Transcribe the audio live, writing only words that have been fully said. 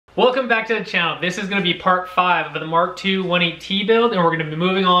Welcome back to the channel. This is going to be part 5 of the MK2 1.8t build, and we're going to be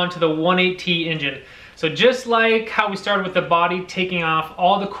moving on to the 1.8t engine. So just like how we started with the body, taking off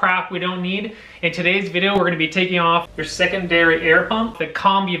all the crap we don't need, in today's video we're going to be taking off your secondary air pump, the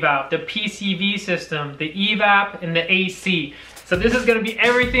Combi Valve, the PCV system, the EVAP, and the AC. So this is going to be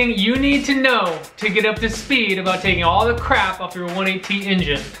everything you need to know to get up to speed about taking all the crap off your 1.8t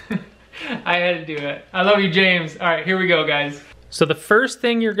engine. I had to do it. I love you, James. All right, here we go, guys. So the first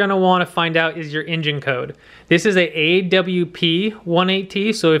thing you're gonna wanna find out is your engine code. This is a AWP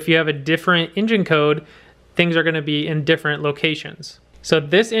 1.8t, so if you have a different engine code, things are gonna be in different locations. So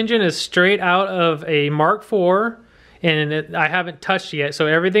this engine is straight out of a Mark IV, and I haven't touched yet, so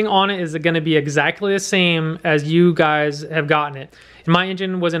everything on it is gonna be exactly the same as you guys have gotten it. And my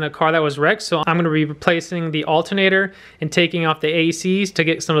engine was in a car that was wrecked, so I'm gonna be replacing the alternator and taking off the ACs to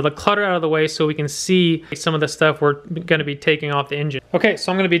get some of the clutter out of the way so we can see some of the stuff we're gonna be taking off the engine. Okay,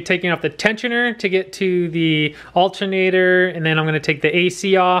 so I'm gonna be taking off the tensioner to get to the alternator, and then I'm gonna take the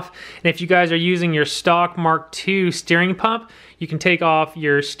AC off. And if you guys are using your stock Mark II steering pump, you can take off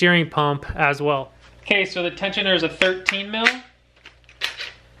your steering pump as well. Okay, so the tensioner is a 13 mil.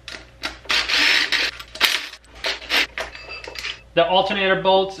 The alternator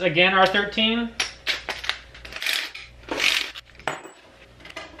bolts, again, are 13.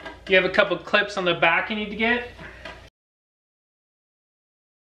 You have a couple clips on the back you need to get.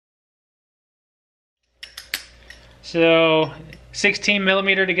 So, 16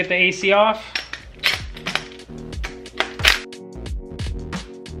 millimeter to get the AC off.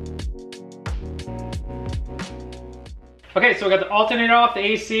 Okay, so we got the alternator off, the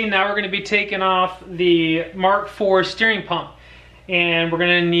AC. Now we're going to be taking off the Mark IV steering pump. And we're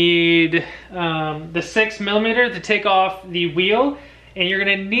gonna need the 6 millimeter to take off the wheel, and you're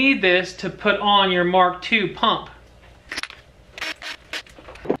gonna need this to put on your Mark II pump.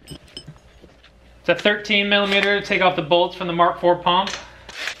 It's a 13 millimeter to take off the bolts from the Mark IV pump.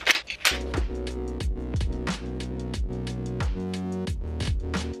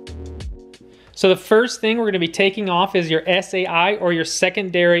 So the first thing we're going to be taking off is your SAi, or your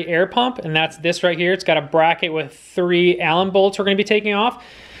secondary air pump, and that's this right here. It's got a bracket with 3 Allen bolts we're going to be taking off.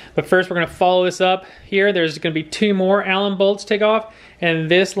 But first we're going to follow this up here. There's going to be 2 more Allen bolts to take off, and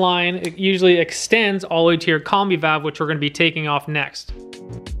this line, it usually extends all the way to your Combi Valve, which we're going to be taking off next.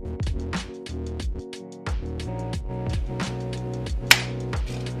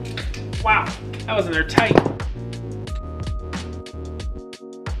 Wow, that was in there tight.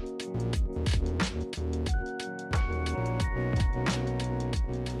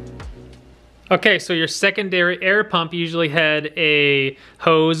 Okay, so your secondary air pump usually had a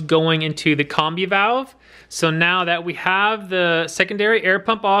hose going into the Combi Valve. So now that we have the secondary air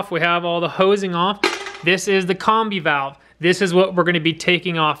pump off, we have all the hosing off, this is the Combi Valve. This is what we're going to be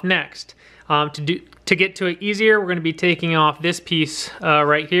taking off next. To get to it easier, we're going to be taking off this piece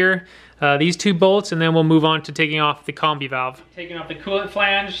right here, these 2 bolts, and then we'll move on to taking off the Combi Valve. Taking off the coolant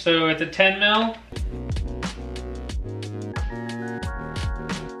flange, so it's a 10 mil.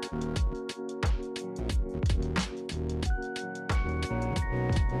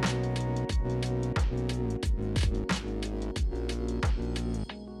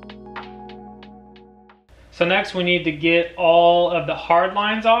 So next we need to get all of the hard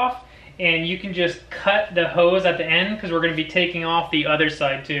lines off, and you can just cut the hose at the end because we're going to be taking off the other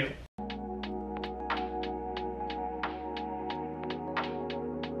side too.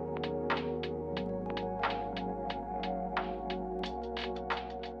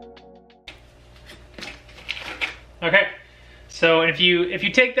 Okay. So if you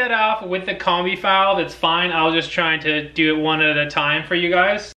take that off with the Combi Valve, it's fine. I was just trying to do it one at a time for you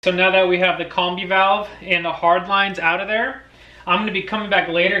guys. So now that we have the Combi Valve and the hard lines out of there, I'm gonna be coming back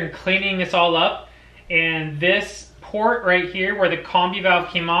later and cleaning this all up. And this port right here where the Combi Valve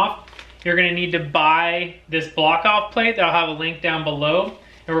came off, you're gonna need to buy this block off plate. I'll have a link down below.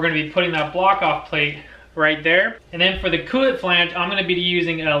 And we're gonna be putting that block off plate right there. And then for the coolant flange, I'm gonna be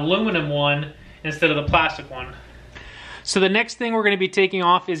using an aluminum one instead of the plastic one. So the next thing we're going to be taking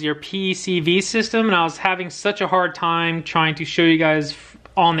off is your PCV system, and I was having such a hard time trying to show you guys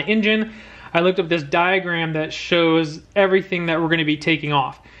on the engine. I looked up this diagram that shows everything that we're going to be taking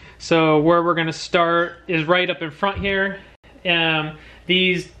off. So where we're going to start is right up in front here.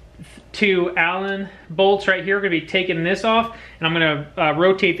 These 2 Allen bolts right here are going to be taking this off, and I'm going to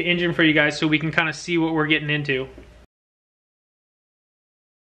rotate the engine for you guys so we can kind of see what we're getting into.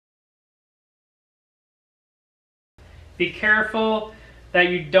 Be careful that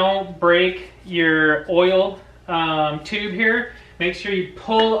you don't break your oil tube here. Make sure you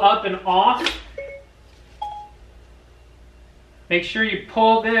pull up and off make sure you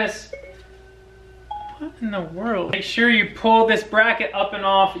pull this. What in the world? Make sure you pull this bracket up and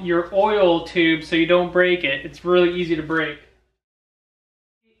off your oil tube so you don't break it. It's really easy to break.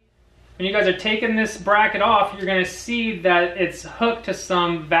 When you guys are taking this bracket off, you're gonna see that it's hooked to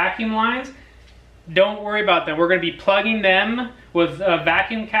some vacuum lines. Don't worry about them. We're gonna be plugging them with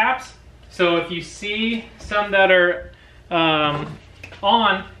vacuum caps. So if you see some that are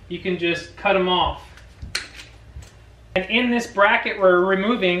on, you can just cut them off. And in this bracket we're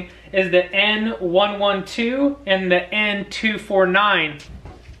removing is the N249 and the N249.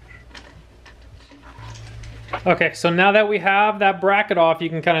 Okay, so now that we have that bracket off, you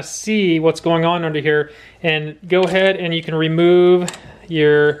can kind of see what's going on under here. And go ahead and you can remove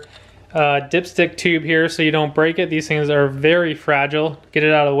your dipstick tube here so you don't break it. These things are very fragile. Get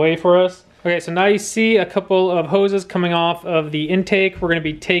it out of the way for us. Okay, so now you see a couple of hoses coming off of the intake. We're gonna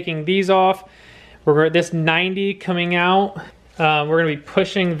be taking these off. This 90 coming out. We're gonna be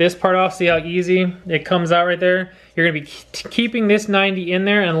pushing this part off. See how easy it comes out right there? You're gonna be keeping this 90 in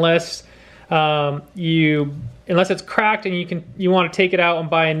there unless it's cracked and you want to take it out and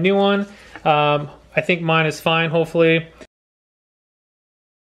buy a new one. I think mine is fine, hopefully.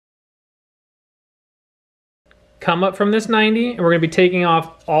 Come up from this 90 and we're going to be taking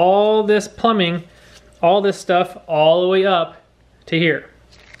off all this plumbing, all this stuff, all the way up to here.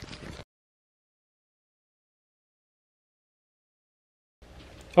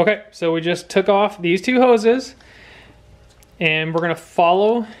 Okay, so we just took off these two hoses and we're going to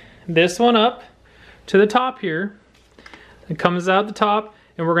follow this one up to the top here. It comes out the top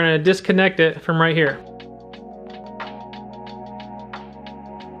and we're going to disconnect it from right here.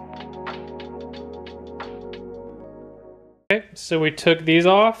 Okay, so we took these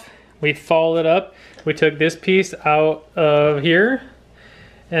off, we followed it up, we took this piece out of here,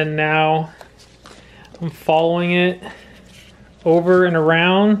 and now I'm following it over and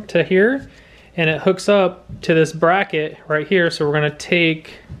around to here, and it hooks up to this bracket right here. So we're gonna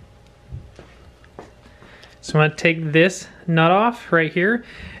take this nut off right here,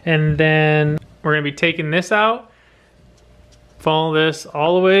 and then we're gonna be taking this out. Follow this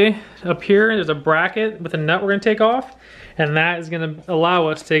all the way up here. There's a bracket with a nut we're gonna take off, and that is gonna allow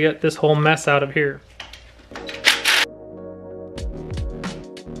us to get this whole mess out of here.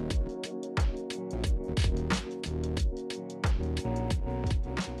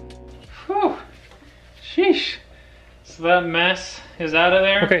 Whew, sheesh. So that mess is out of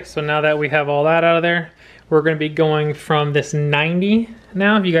there. Okay, so now that we have all that out of there, we're gonna be going from this 90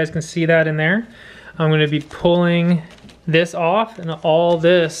 now, if you guys can see that in there. I'm gonna be pulling this off, and all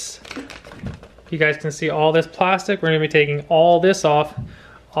this, you guys can see all this plastic. We're gonna be taking all this off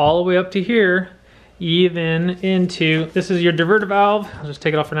all the way up to here, even into, this is your diverter valve. I'll just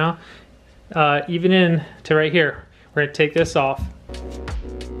take it off for now. Even in to right here. We're gonna take this off.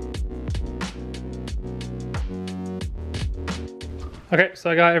 Okay,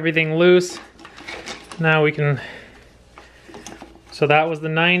 so I got everything loose. Now we can, so that was the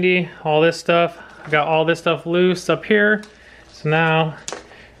 90, all this stuff. I got all this stuff loose up here. So now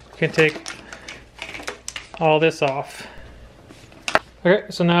we can take all this off. Okay,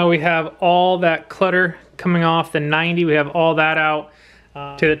 so now we have all that clutter coming off the 90. We have all that out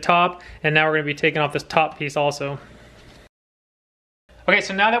to the top, and now we're gonna be taking off this top piece also. Okay,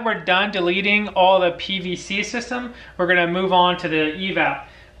 so now that we're done deleting all the PVC system, we're gonna move on to the EVAP,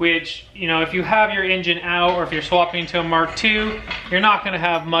 which, you know, if you have your engine out or if you're swapping to a Mark II, you're not gonna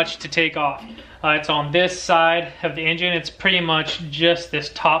have much to take off. It's on this side of the engine. It's pretty much just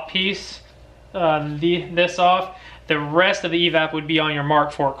this top piece, this off. The rest of the EVAP would be on your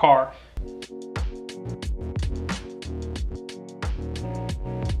Mark IV car.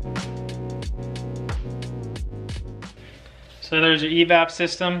 So there's your EVAP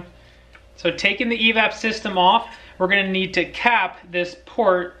system. So taking the EVAP system off, we're gonna need to cap this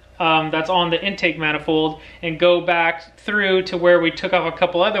port that's on the intake manifold and go back through to where we took off a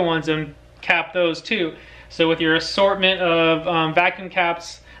couple other ones and cap those too. So with your assortment of vacuum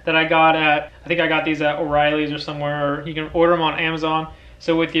caps that I got at, I think I got these at O'Reilly's or somewhere, or you can order them on Amazon.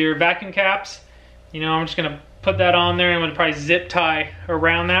 So with your vacuum caps, you know, I'm just gonna put that on there, and I'm gonna probably zip tie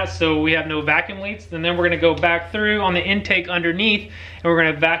around that so we have no vacuum leaks. And then we're gonna go back through on the intake underneath, and we're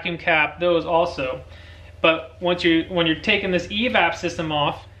gonna vacuum cap those also. But when you're taking this EVAP system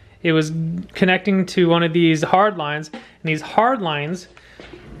off, it was connecting to one of these hard lines, and these hard lines,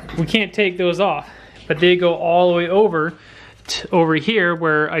 we can't take those off, but they go all the way over here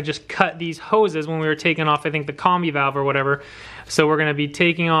where I just cut these hoses when we were taking off, I think, the Combi Valve or whatever. So we're gonna be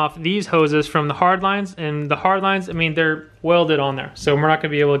taking off these hoses from the hard lines, and the hard lines, I mean, they're welded on there, so we're not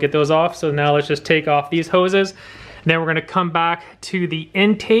gonna be able to get those off. So now let's just take off these hoses. And then we're gonna come back to the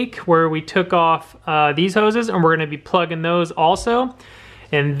intake where we took off these hoses, and we're gonna be plugging those also.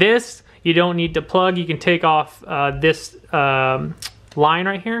 And this, you don't need to plug. You can take off this line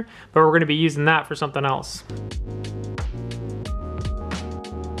right here, but we're gonna be using that for something else.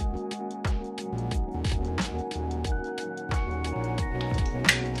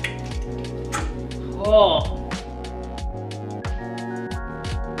 Oh.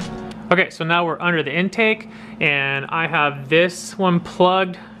 Okay, so now we're under the intake, and I have this one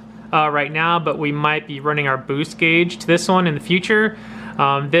plugged right now, but we might be running our boost gauge to this one in the future.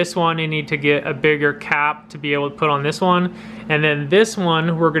 This one, you need to get a bigger cap to be able to put on this one. And then this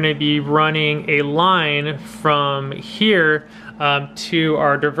one, we're gonna be running a line from here to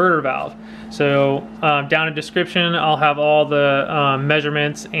our diverter valve. So down in the description, I'll have all the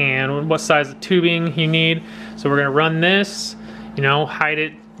measurements and what size of tubing you need. So we're gonna run this, you know, hide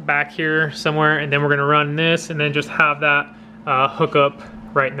it back here somewhere, and then we're gonna run this and then just have that hook up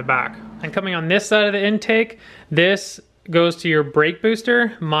right in the back. And coming on this side of the intake, this goes to your brake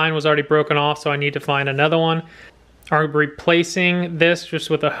booster. Mine was already broken off, so I need to find another one. I'm replacing this just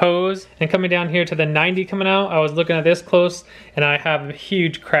with a hose. And coming down here to the 90 coming out, I was looking at this close and I have a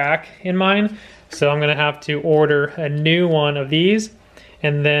huge crack in mine. So I'm gonna have to order a new one of these.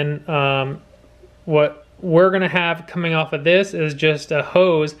 And then what we're gonna have coming off of this is just a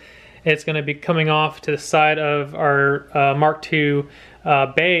hose. It's gonna be coming off to the side of our Mark II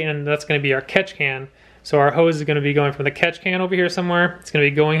bay, and that's gonna be our catch can. So our hose is gonna be going from the catch can over here somewhere. It's gonna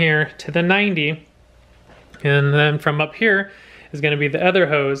be going here to the 90. And then from up here is gonna be the other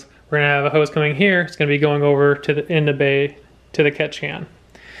hose. We're gonna have a hose coming here. It's gonna be going over to the in the bay to the catch can.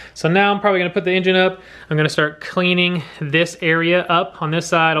 So now I'm probably gonna put the engine up. I'm gonna start cleaning this area up on this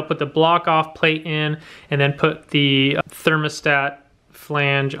side. I'll put the block off plate in and then put the thermostat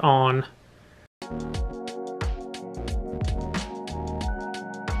flange on.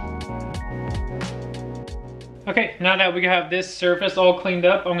 Okay, now that we have this surface all cleaned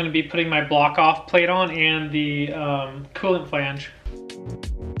up, I'm gonna be putting my block off plate on and the coolant flange.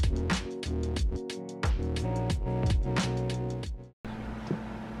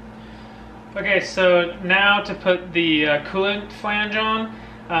 Okay, so now to put the coolant flange on,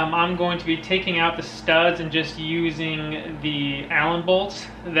 I'm going to be taking out the studs and just using the Allen bolts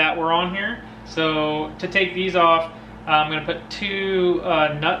that were on here. So to take these off, I'm going to put two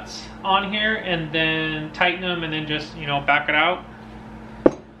nuts on here and then tighten them and then just, you know, back it out.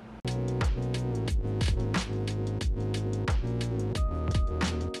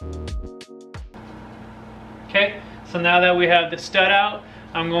 Okay, so now that we have the stud out,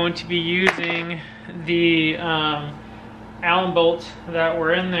 I'm going to be using the Allen bolts that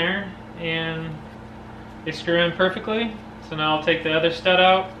were in there, and they screw in perfectly. So now I'll take the other stud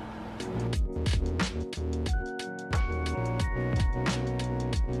out.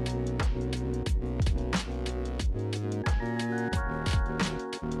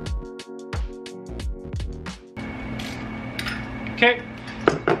 Okay,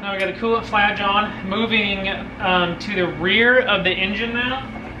 now we got a coolant flange on. Moving to the rear of the engine now.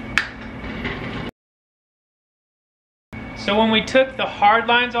 So when we took the hard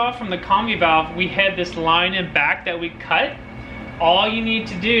lines off from the Combi Valve, we had this line in back that we cut. All you need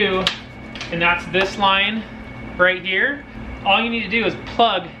to do, and that's this line right here, all you need to do is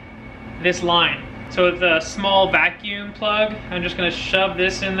plug this line. So with a small vacuum plug, I'm just gonna shove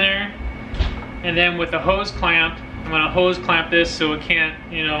this in there, and then with a hose clamp, I'm gonna hose clamp this so it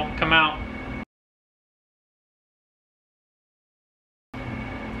can't, you know, come out.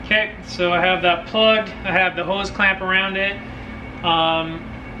 Okay, so I have that plugged. I have the hose clamp around it. I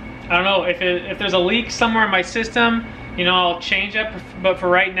don't know if there's a leak somewhere in my system, you know, I'll change it. But for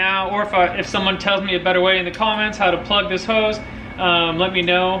right now, or if someone tells me a better way in the comments how to plug this hose, let me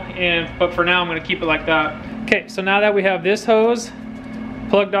know. But for now, I'm gonna keep it like that. Okay, so now that we have this hose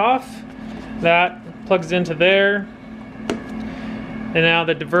plugged off, that plugs into there, and now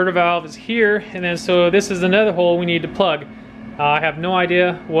the diverter valve is here, and then so this is another hole we need to plug. I have no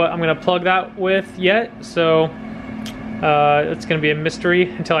idea what I'm gonna plug that with yet, so it's gonna be a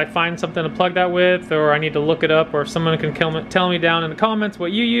mystery until I find something to plug that with, or I need to look it up, or if someone can tell me down in the comments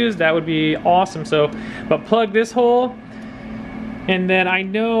what you use, that would be awesome. So, but plug this hole, and then I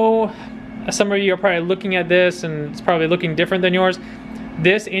know some of you are probably looking at this and it's probably looking different than yours.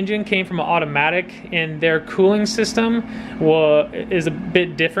 This engine came from an automatic, and their cooling system is a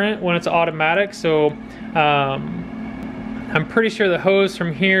bit different when it's automatic. So I'm pretty sure the hose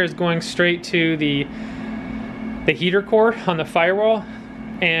from here is going straight to the heater core on the firewall,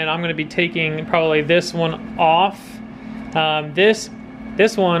 and I'm going to be taking probably this one off. This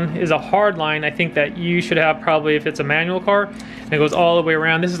This one is a hard line. I think that you should have probably if it's a manual car, and it goes all the way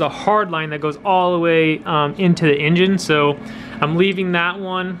around. This is a hard line that goes all the way into the engine. So I'm leaving that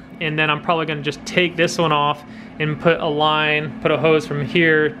one, and then I'm probably gonna just take this one off and put a line, put a hose from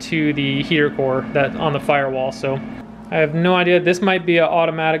here to the heater core that's on the firewall. So I have no idea. This might be an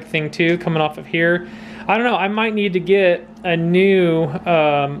automatic thing too, coming off of here. I don't know, I might need to get a new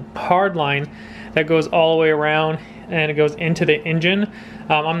hard line that goes all the way around and it goes into the engine.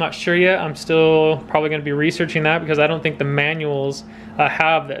 I'm not sure yet. I'm still probably gonna be researching that because I don't think the manuals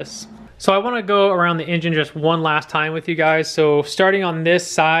have this. So I wanna go around the engine just one last time with you guys. So starting on this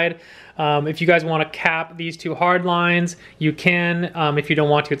side, if you guys want to cap these two hard lines, you can. If you don't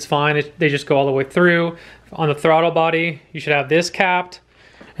want to, it's fine. They just go all the way through. On the throttle body, you should have this capped.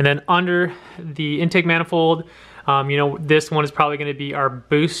 And then under the intake manifold, you know, this one is probably going to be our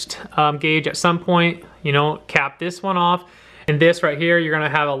boost gauge at some point. You know, cap this one off. And this right here, you're going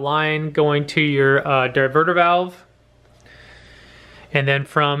to have a line going to your diverter valve. And then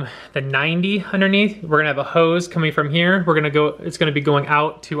from the 90 underneath, we're gonna have a hose coming from here. It's gonna be going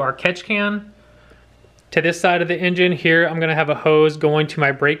out to our catch can. To this side of the engine here, I'm gonna have a hose going to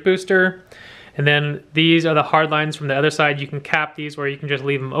my brake booster. And then these are the hard lines from the other side. You can cap these or you can just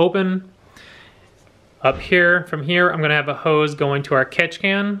leave them open. Up here, from here, I'm gonna have a hose going to our catch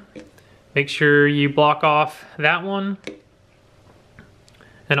can. Make sure you block off that one.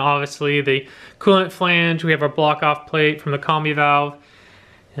 And obviously the coolant flange, we have our block off plate from the Combi Valve.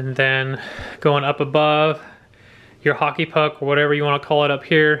 And then going up above, your hockey puck or whatever you want to call it up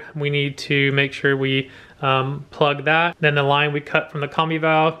here, we need to make sure we plug that. Then the line we cut from the Combi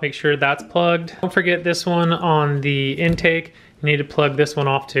Valve, make sure that's plugged. Don't forget this one on the intake, you need to plug this one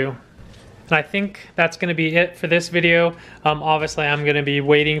off too. And I think that's gonna be it for this video. Obviously I'm gonna be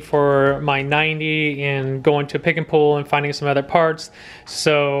waiting for my 90 and going to pick and pull and finding some other parts.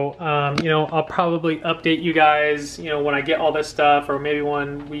 So, you know, I'll probably update you guys, you know, when I get all this stuff, or maybe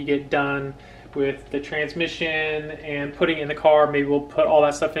when we get done with the transmission and putting it in the car, maybe we'll put all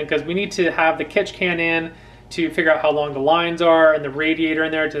that stuff in, because we need to have the catch can in to figure out how long the lines are and the radiator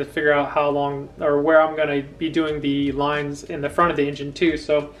in there to figure out how long or where I'm gonna be doing the lines in the front of the engine too.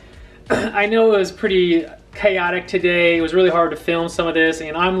 So I know it was pretty chaotic today. It was really hard to film some of this,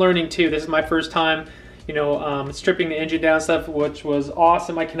 and I'm learning too. This is my first time, you know, stripping the engine down stuff, which was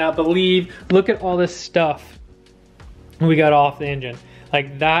awesome. I cannot believe, look at all this stuff we got off the engine.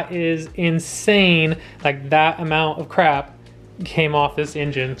 Like, that is insane. Like, that amount of crap came off this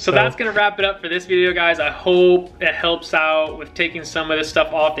engine. So that's gonna wrap it up for this video, guys. I hope it helps out with taking some of this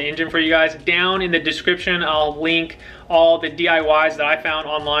stuff off the engine for you guys. Down in the description, I'll link all the DIYs that I found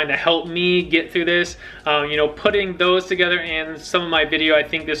online to help me get through this. You know, putting those together in some of my video, I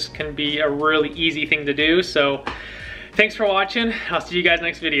think this can be a really easy thing to do. So thanks for watching. I'll see you guys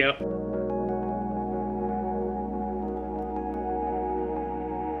next video.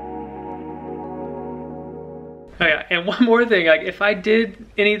 Oh yeah, and one more thing, like if I did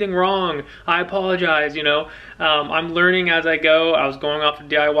anything wrong, I apologize, you know. I'm learning as I go. I was going off of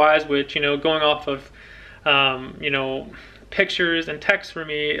DIYs, which, you know, going off of, you know, pictures and text for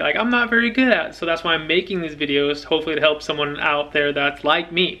me, like I'm not very good at. So that's why I'm making these videos, hopefully to help someone out there that's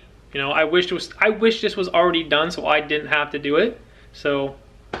like me. You know, I wish this was already done so I didn't have to do it. So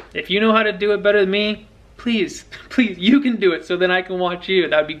if you know how to do it better than me, please, you can do it so then I can watch you.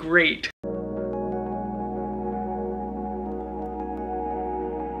 That'd be great.